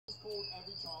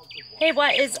Hey,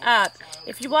 what is up?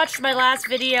 If you watched my last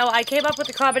video, I came up with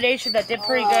a combination that did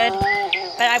pretty good,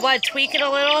 but I want to tweak it a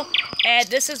little, and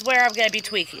this is where I'm going to be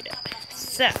tweaking it.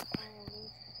 So,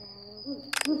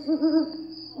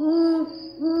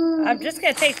 I'm just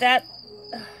going to take that.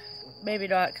 Maybe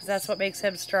not, because that's what makes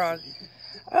him strong.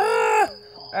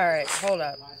 Alright, hold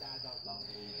up.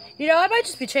 You know, I might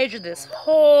just be changing this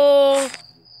whole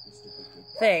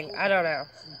thing. I don't know.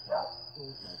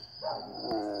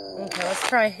 Okay, let's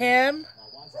try him.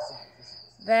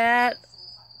 That.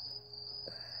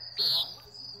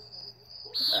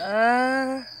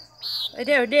 I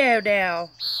don't know now.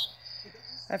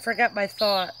 I forgot my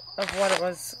thought of what it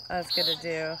was I was gonna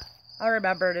do. I'll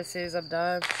remember it as soon as I'm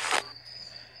done.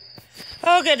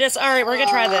 Oh goodness, alright, we're gonna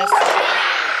try this.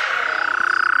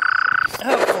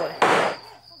 Hopefully.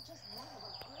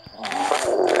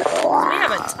 We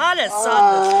have a ton of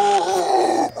sun this week.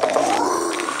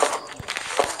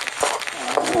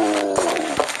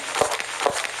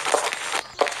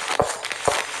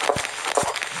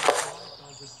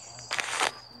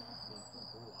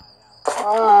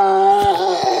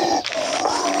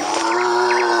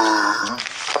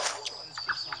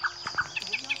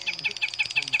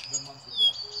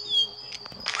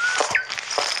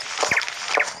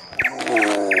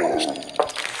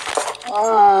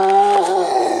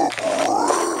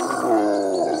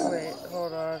 Wait,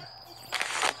 hold on.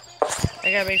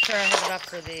 I gotta make sure I have enough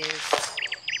for these.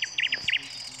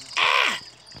 Ah!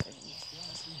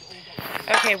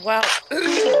 Okay, well, I'm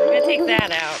gonna take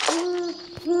that out.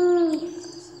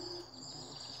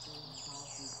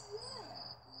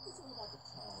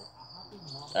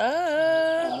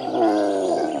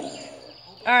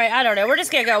 Alright, I don't know. We're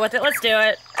just gonna go with it. Let's do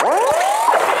it.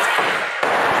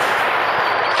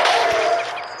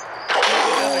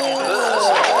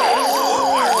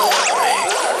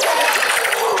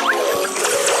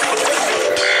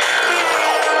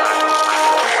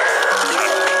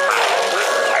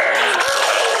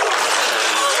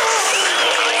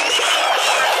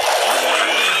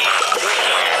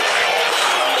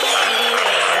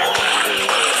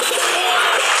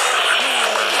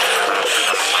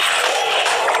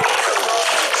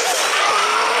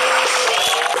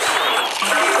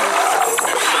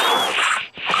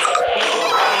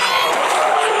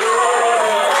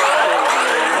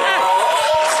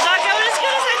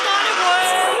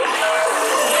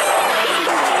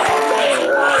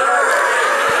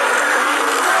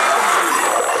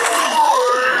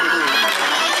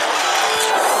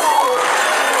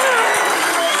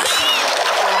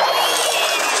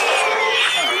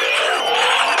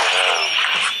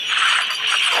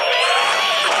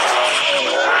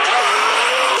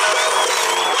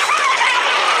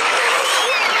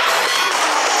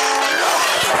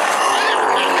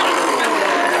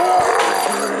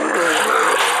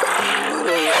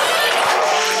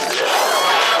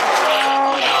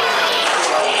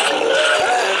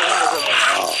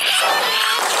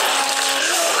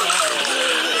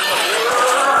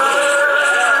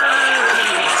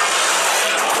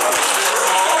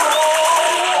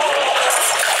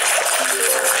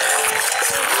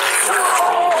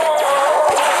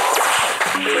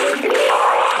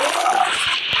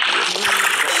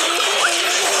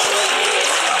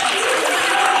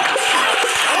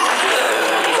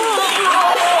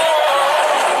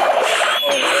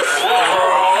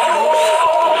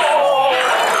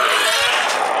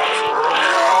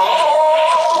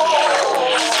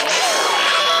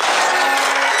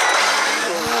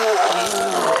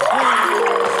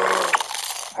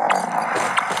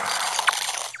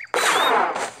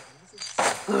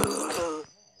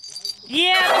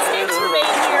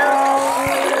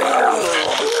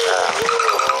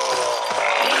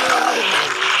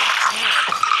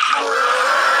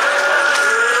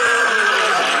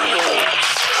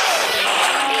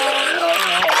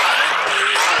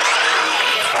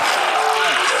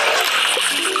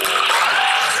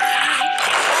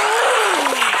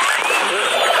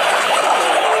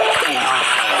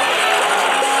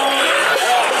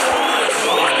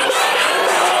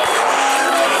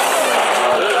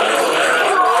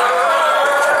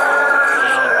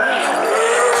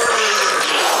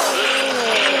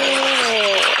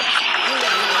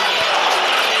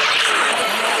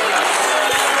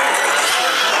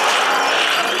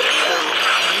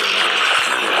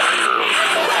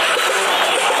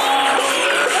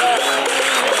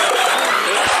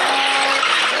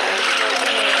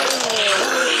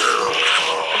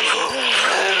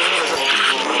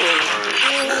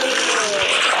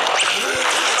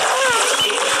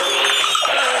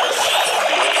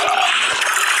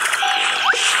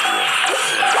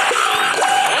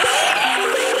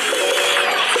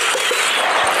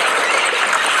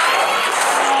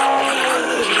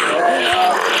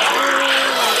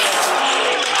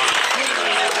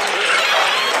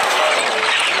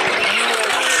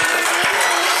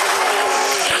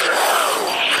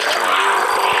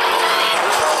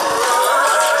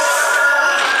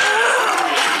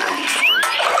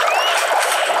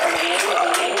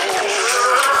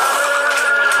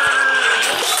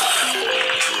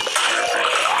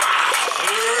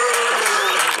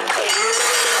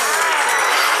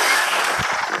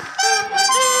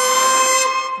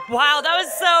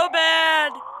 so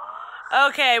bad.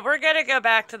 Okay, we're gonna go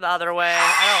back to the other way.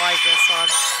 I don't like this one.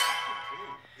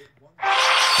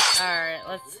 Alright,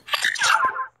 let's...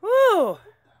 Woo!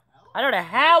 I don't know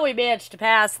how we managed to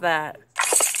pass that.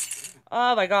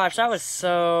 Oh my gosh, that was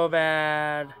so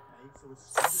bad.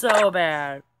 So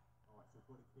bad.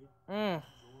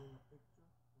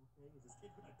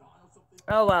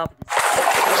 Oh well.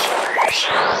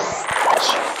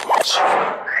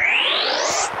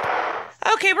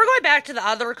 Okay, we're going back to the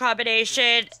other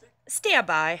combination. Stand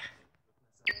by.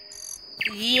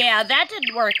 Yeah, that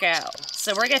didn't work out.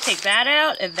 So we're going to take that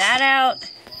out and that out.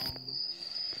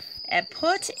 And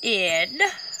put in...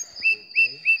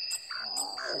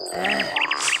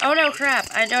 oh no, crap.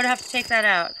 I don't have to take that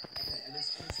out.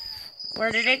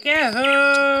 Where did it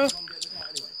go?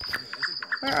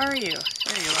 Where are you?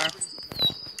 There you are.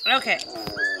 Okay.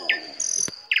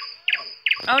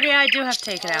 Oh yeah, I do have to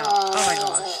take it out. Oh my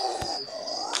gosh.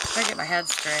 Gotta get my head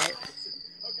straight.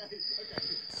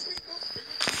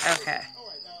 Okay.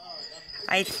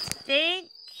 I think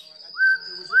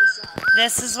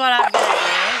this is what I'm gonna do.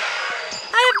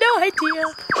 I have no idea.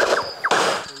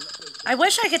 I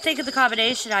wish I could think of the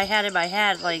combination I had in my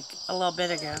head like a little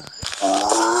bit ago.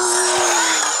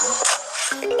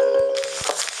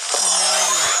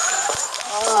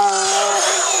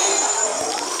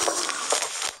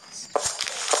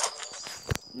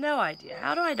 No idea.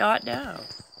 How do I not know?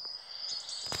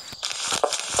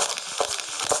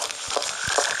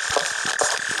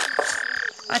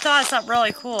 I thought of something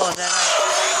really cool, and then I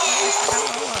forgot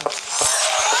what it was.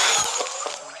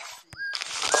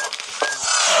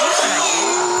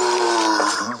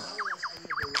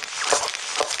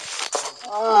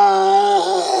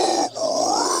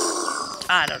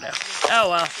 I don't know. Oh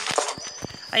well.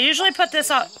 I usually put this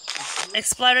on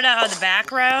Explode-O-Nut on the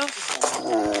back row.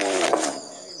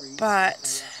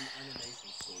 But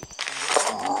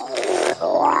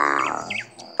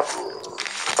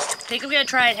I think I'm gonna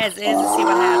try it as is and see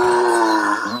what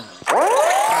happens. I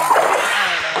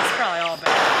don't know, it's probably all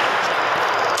bad.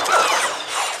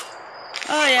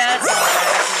 Oh yeah, it's all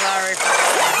bad. Sorry.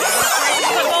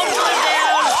 Put both of them down.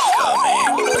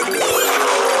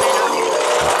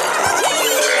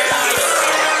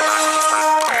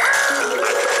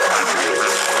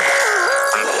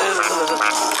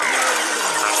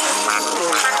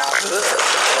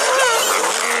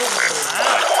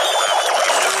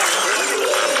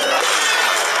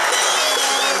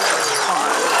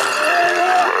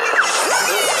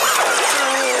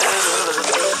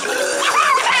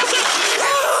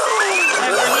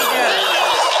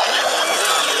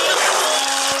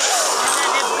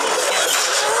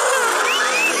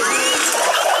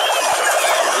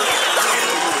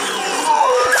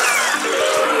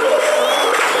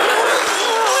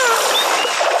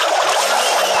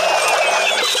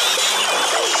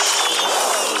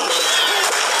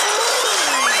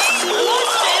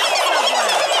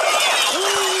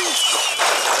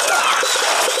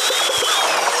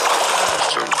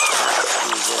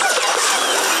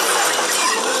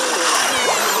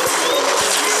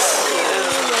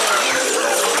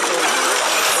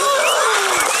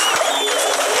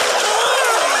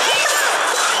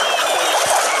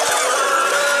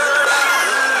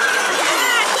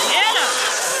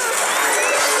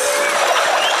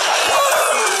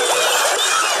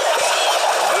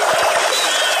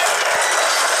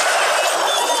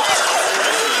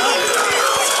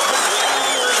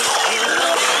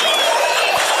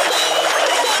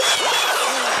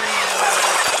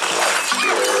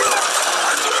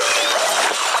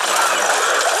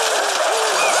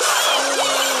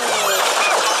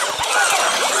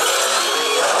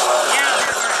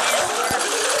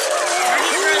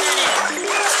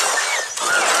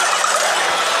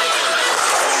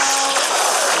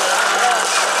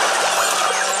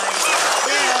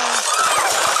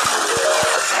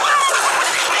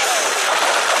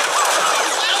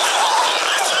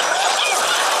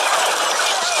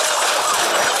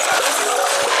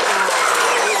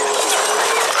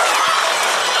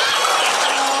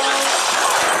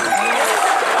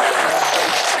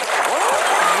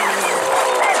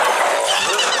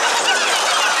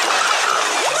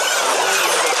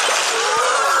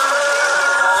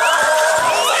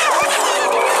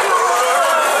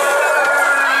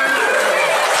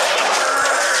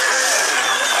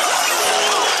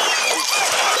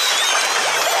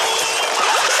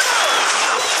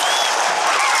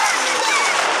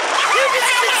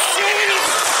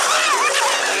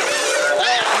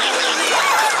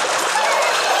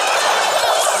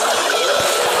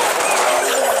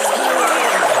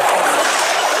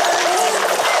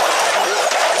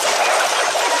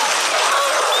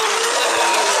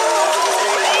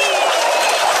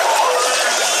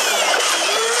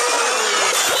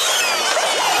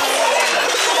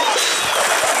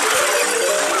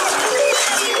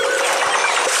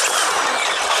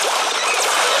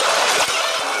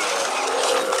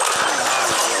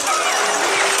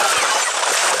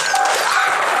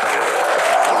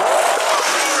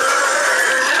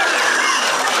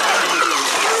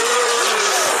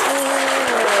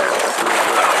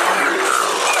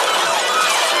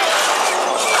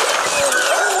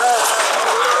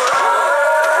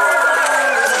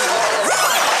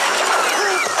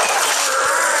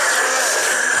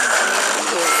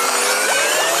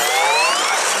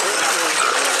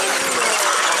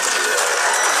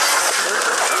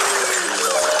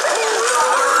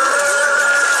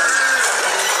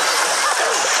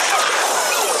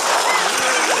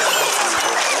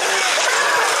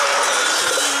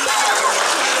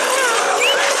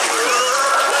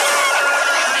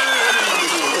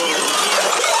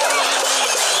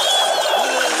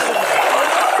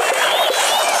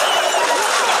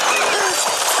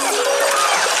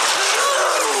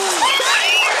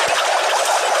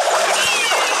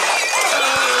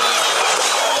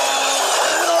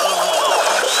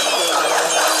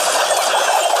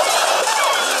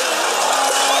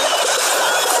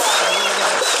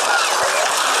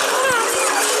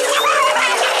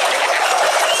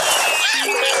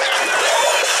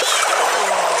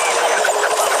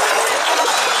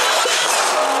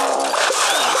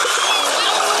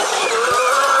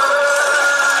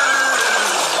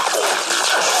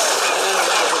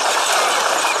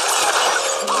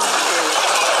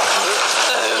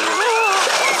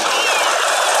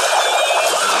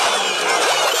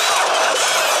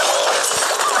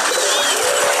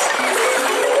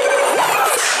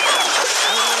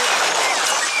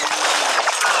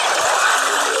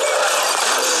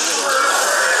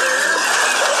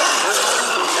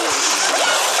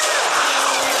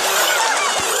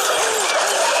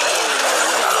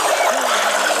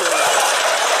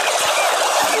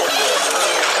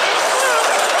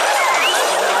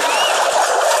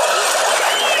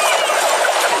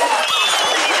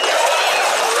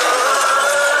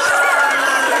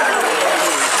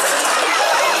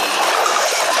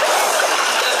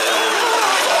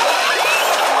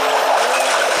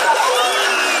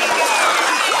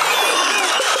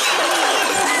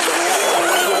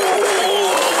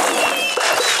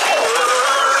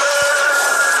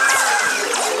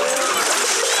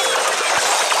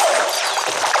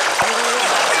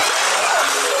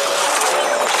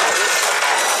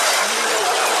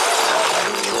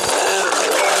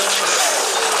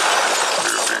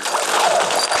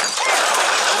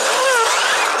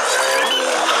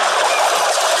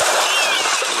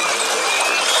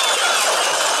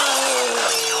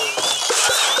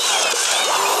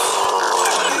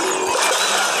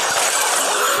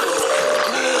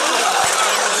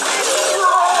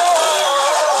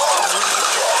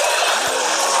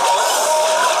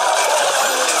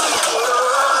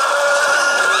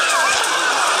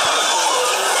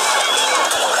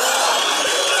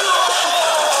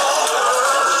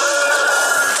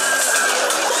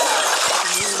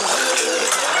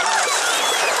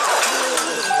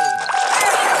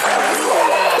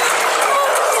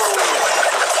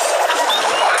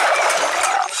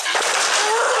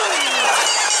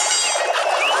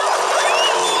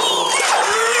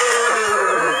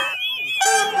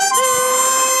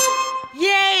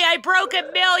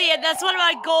 broke 1,000,000. That's what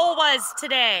my goal was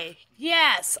today.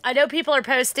 Yes, I know people are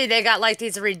posting they got like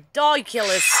these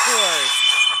ridiculous scores.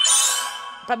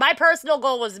 But my personal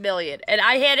goal was 1,000,000. And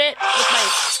I hit it with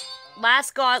my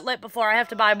last gauntlet before I have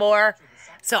to buy more.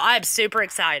 So I'm super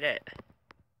excited.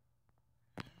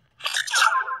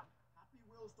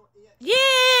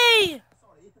 Yay!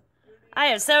 I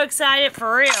am so excited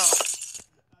for real.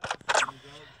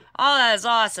 Oh, that is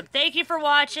awesome. Thank you for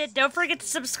watching. Don't forget to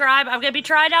subscribe. I'm going to be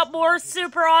trying out more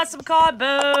super awesome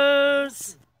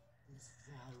combos.